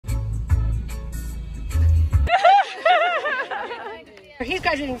He's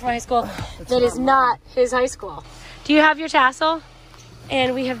graduating from high school that is not his high school. Do you have your tassel?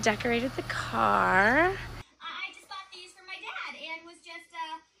 And we have decorated the car. I just bought these for my dad and was just,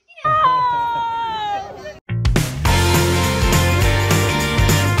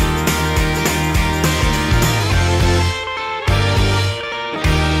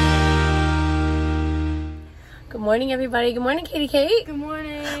 Good morning, everybody. Good morning, Katie Kate. Good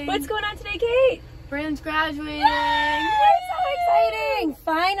morning. What's going on today, Kate? Brennan's graduating. Yay! So exciting!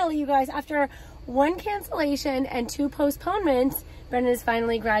 Finally, you guys, after one cancellation and 2 postponements, Brennan is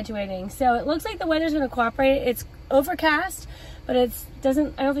finally graduating. So it looks like the weather's going to cooperate. It's overcast, but I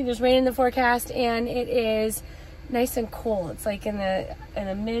don't think there's rain in the forecast, and it is nice and cool. It's like in the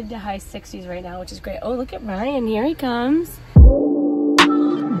mid to high 60s right now, which is great. Oh, look at Ryan. Here he comes.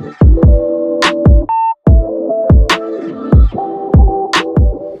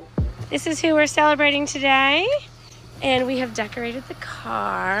 This is who we're celebrating today, and we have decorated the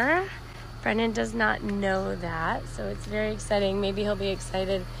car. Brennan does not know that, so it's very exciting. Maybe he'll be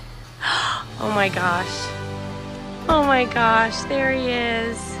excited. Oh my gosh. Oh my gosh, there he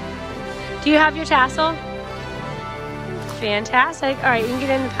is. Do you have your tassel? Fantastic. All right, you can get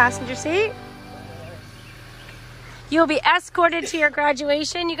in the passenger seat. You'll be escorted to your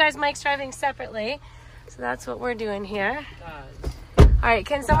graduation. You guys, Mike's driving separately, so that's what we're doing here. All right,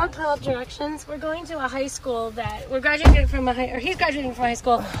 can someone pull up directions? We're going to a high school that we're graduating from he's graduating from a high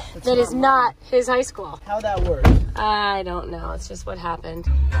school that is not his high school. How'd that work? I don't know. It's just what happened.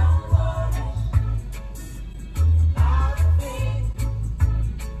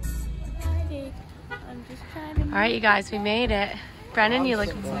 All right, you guys, we made it. Brennan, you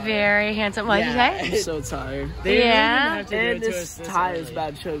look very handsome. What did you say? I'm so tired. Yeah. And this tie is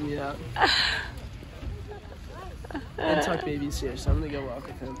bad showing me up. And Tuck Baby's here, so I'm gonna go walk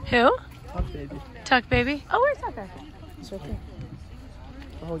with him. Who? Tuck Baby. Tuck Baby? Oh, where's Tucker? He's right there.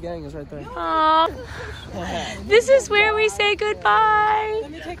 The whole gang is right there. Oh, this is where we say goodbye.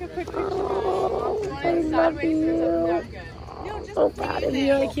 Let me take a quick picture. I love you. So proud of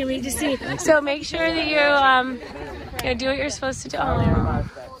you. I can't wait to see. So make sure that you do what you're supposed to do. Oh.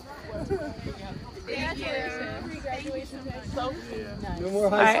 No more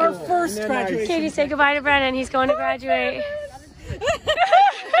high school. Our first graduation. Katie, say goodbye to Brennan. He's going to graduate.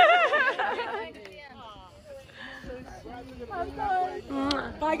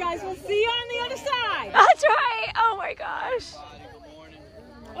 Bye, guys. We'll see you on the other side. That's right. Oh my gosh.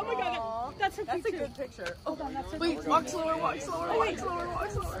 Oh my God, that's a good picture. Oh, that's Wait, walk slower, walk slower, walk slower,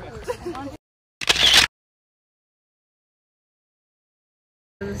 walk slower.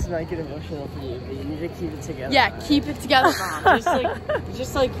 This might get emotional for you, but you need to keep it together. Yeah, keep it together, Mom.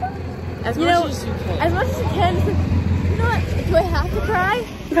 just like as you much know, as you can. as much as you can. You know what? Do I have to cry?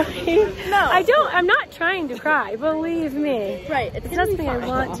 No. I don't. I'm not trying to cry. Believe me. Right. It's something I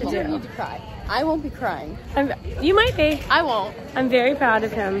want to You don't do. need to cry. I won't be crying. You might be. I won't. I'm very proud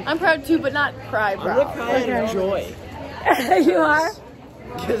of him. I'm proud too, but not cry proud. I'm gonna cry in joy. You are?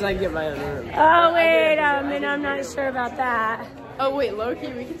 Because I get my own room. Oh, wait a minute. I'm not sure about that. Oh wait,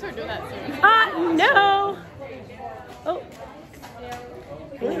 low-key, we can start doing that soon. No. Oh.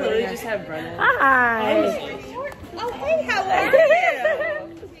 Can we literally just have Brennan? Hi. Oh hey, how are you?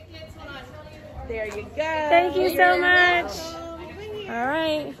 There you go. Thank you so much. All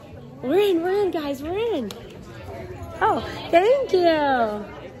right. We're in, guys. We're in. Oh, thank you.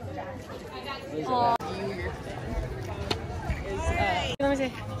 Let me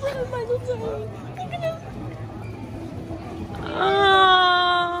see.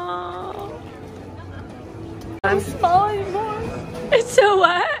 Oh. I'm small anymore. It's so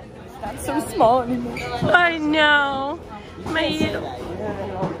what? Not so small anymore. I know. My You're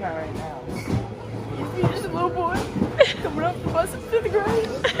just a little boy coming up from us in 5th grade.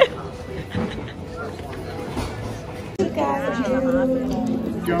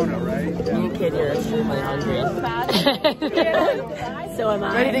 Jonah, right? Me and Kid are extremely hungry. So am I.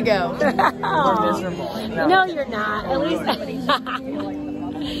 Ready to go. Oh. We're miserable. No, you're not. At least.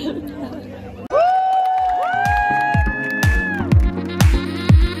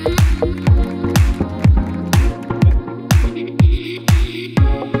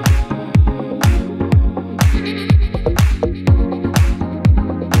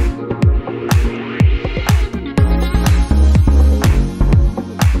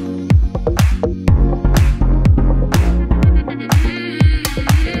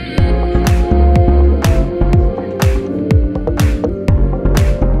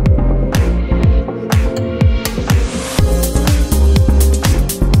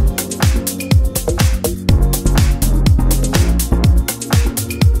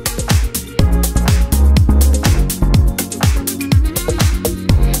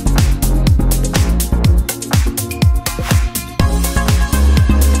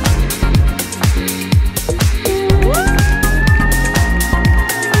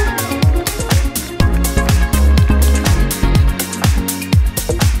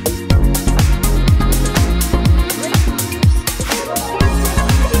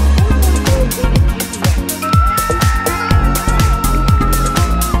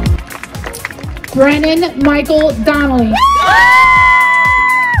 Brennan Michael Donnelly.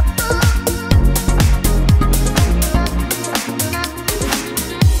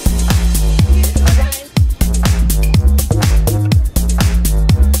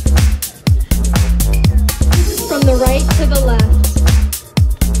 From the right to the left.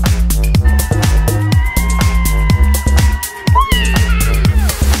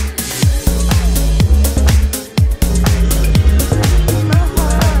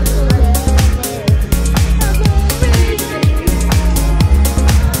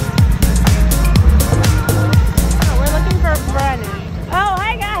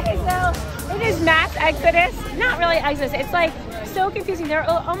 Not really exodus. It's like so confusing. There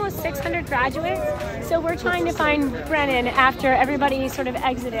are almost 600 graduates, so we're trying to find Brennan after everybody sort of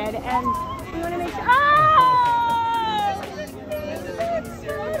exited, and we want to make sure. Oh!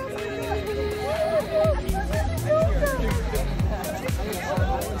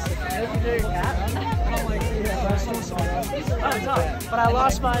 But I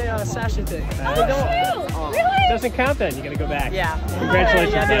lost my sashay thing. Oh, really? Doesn't count then. You gotta go back. Yeah.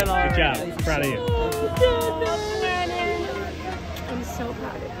 Congratulations, Yeah, Dad. Good job. Proud of you. I'm so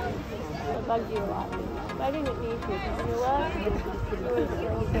proud of you. I bugged you a lot. But I didn't need to because you love it was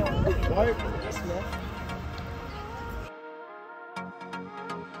really good.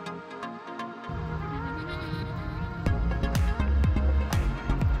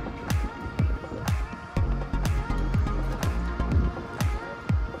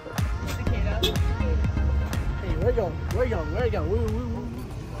 Where you going?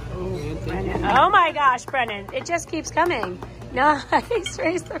 Brennan. Oh my gosh, Brennan. It just keeps coming. Nice.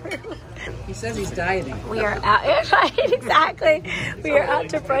 Raise the roof. He says he's dieting. We are out, right, exactly. We are out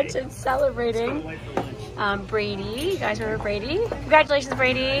to brunch and celebrating Brady. You guys remember Brady? Congratulations,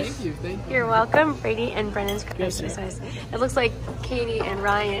 Brady. Thank you. You're welcome. Brady and Brennan's Christmas. It looks like Katie and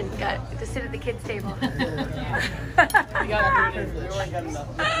Ryan got to sit at the kids' table. All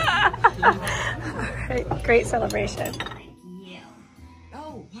right, great celebration.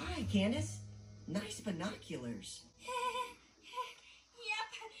 Oh, hi, Candace. Nice binoculars.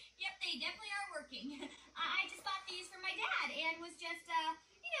 Yep, they definitely are working. I just bought these for my dad and was just,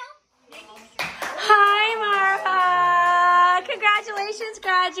 making sure. Hi, Mara. Congratulations,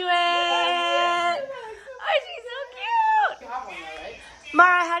 graduate. Oh, she's so cute.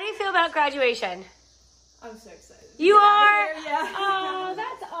 Mara, how do you feel about graduation? I'm so excited. You are? Yeah. Oh,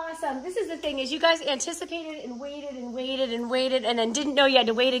 that's awesome. This is the thing is you guys anticipated and waited and waited and waited and then didn't know you had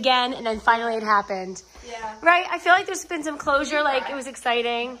to wait again and then finally it happened. Yeah. Right? I feel like there's been some closure, like it was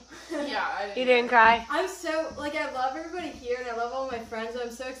exciting. Yeah. You didn't cry? I'm so, like, I love everybody here and I love all my friends. I'm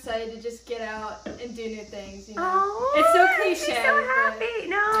so excited to just get out and do new things, you know? Oh, it's so she's cliche. so happy.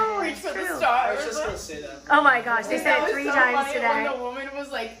 No, it's For true. the stars. I was just gonna say that. Oh my gosh, they said it 3 times funny today. when the woman was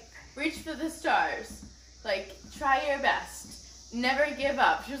like, reach for the stars. Like, try your best. Never give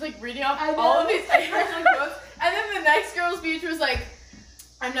up. She was like reading off all of these inspirational quotes. And then the next girl's speech was like,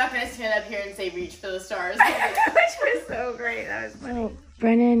 I'm not going to stand up here and say reach for the stars. Which was so great. That was funny. So,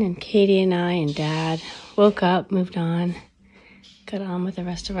 Brennan and Katie and I and Dad woke up, moved on, got on with the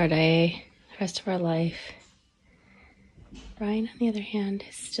rest of our day, the rest of our life. Brian, on the other hand,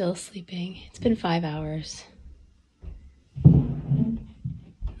 is still sleeping. It's been 5 hours.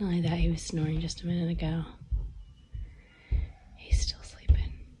 Not only that, he was snoring just a minute ago. He's still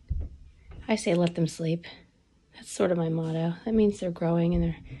sleeping. I say let them sleep. That's sort of my motto. That means they're growing and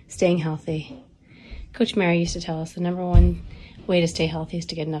they're staying healthy. Coach Mary used to tell us the number one way to stay healthy is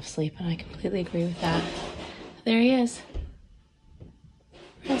to get enough sleep, and I completely agree with that. There he is.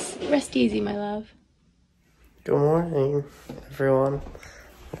 Rest easy, my love. Good morning, everyone.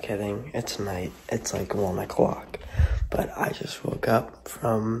 I'm kidding. It's night. It's like 1 o'clock. But I just woke up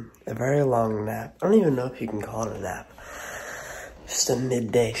from a very long nap. I don't even know if you can call it a nap. Just a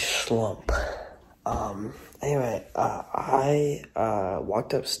midday slump. Anyway, I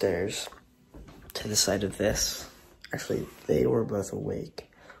walked upstairs to the side of this. Actually, they were both awake.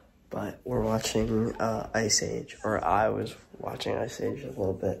 But we're watching Ice Age. Or I was watching Ice Age a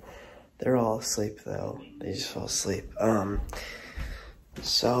little bit. They're all asleep, though. They just fell asleep.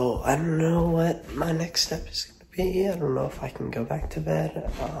 So, I don't know what my next step is going to be. I don't know if I can go back to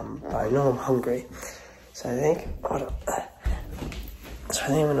bed. But I know I'm hungry. So I think, I'm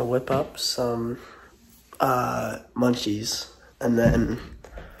going to whip up some munchies. And then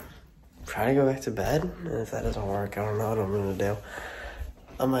try to go back to bed. And if that doesn't work, I don't know what I'm going to do.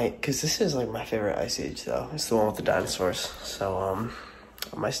 I might, because this is like my favorite Ice Age, though. It's the one with the dinosaurs. So,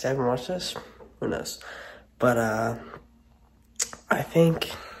 I might stay up and watch this. Who knows? But, I think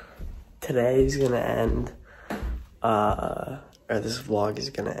today's gonna end, or or this vlog is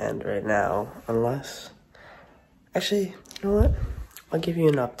gonna end right now, unless, actually, you know what? I'll give you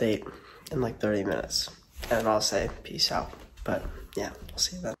an update in like 30 minutes, and I'll say peace out. But yeah, I'll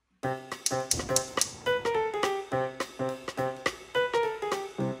see you then.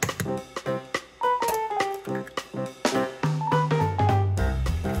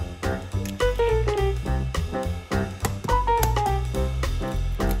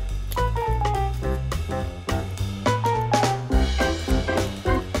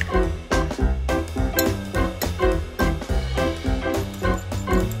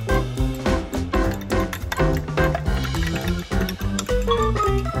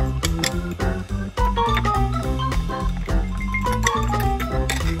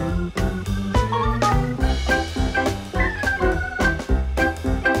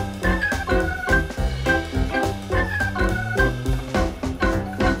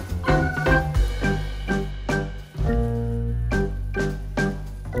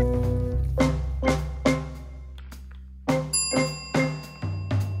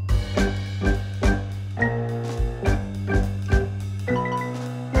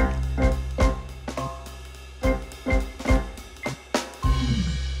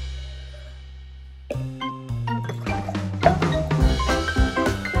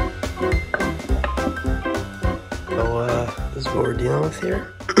 This is what we're dealing with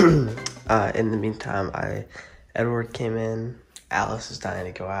here. In the meantime, Edward came in. Alice is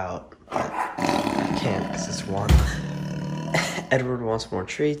dying to go out, but I can't because it's 1. Edward wants more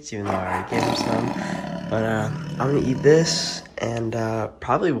treats, even though I already gave him some. But I'm gonna eat this and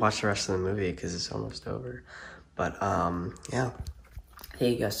probably watch the rest of the movie because it's almost over. But yeah.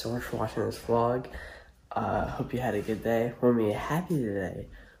 Thank you guys so much for watching this vlog. Hope you had a good day. What made me happy today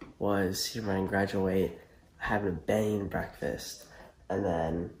was seeing Brennan graduate, having a banging breakfast, and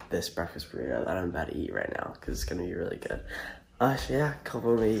then this breakfast burrito that I'm about to eat right now because it's gonna be really good. So yeah,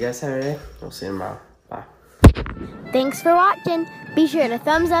 couple of you guys have a day. We'll see you tomorrow. Bye. Thanks for watching. Be sure to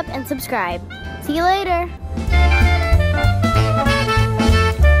thumbs up and subscribe. See you later.